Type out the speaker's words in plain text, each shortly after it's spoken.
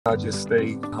I just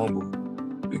stay humble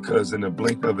because in the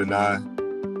blink of an eye,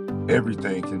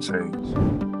 everything can change.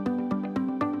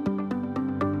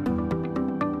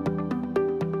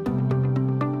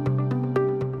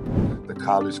 The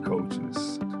college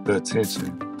coaches, the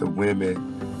attention, the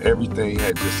women, everything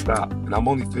had just stopped. And I'm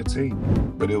only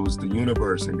 15, but it was the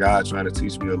universe and God trying to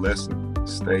teach me a lesson.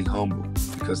 Stay humble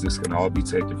because this can all be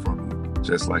taken from you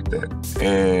just like that.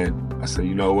 And I said,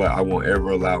 you know what? I won't ever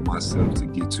allow myself to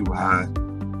get too high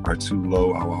or too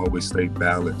low. I will always stay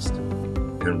balanced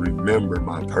and remember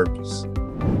my purpose.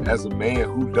 As a man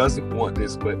who doesn't want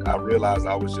this, but I realized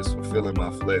I was just fulfilling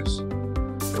my flesh.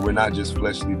 And we're not just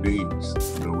fleshly beings,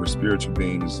 we're spiritual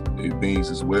beings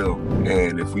as well.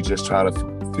 And if we just try to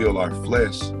fulfill our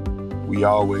flesh, we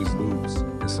always lose.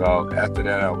 And so after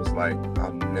that, I was like,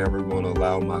 I'm never going to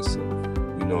allow myself,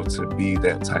 to be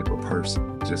that type of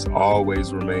person. Just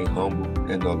always remain humble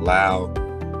and allow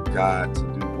God to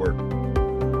do work.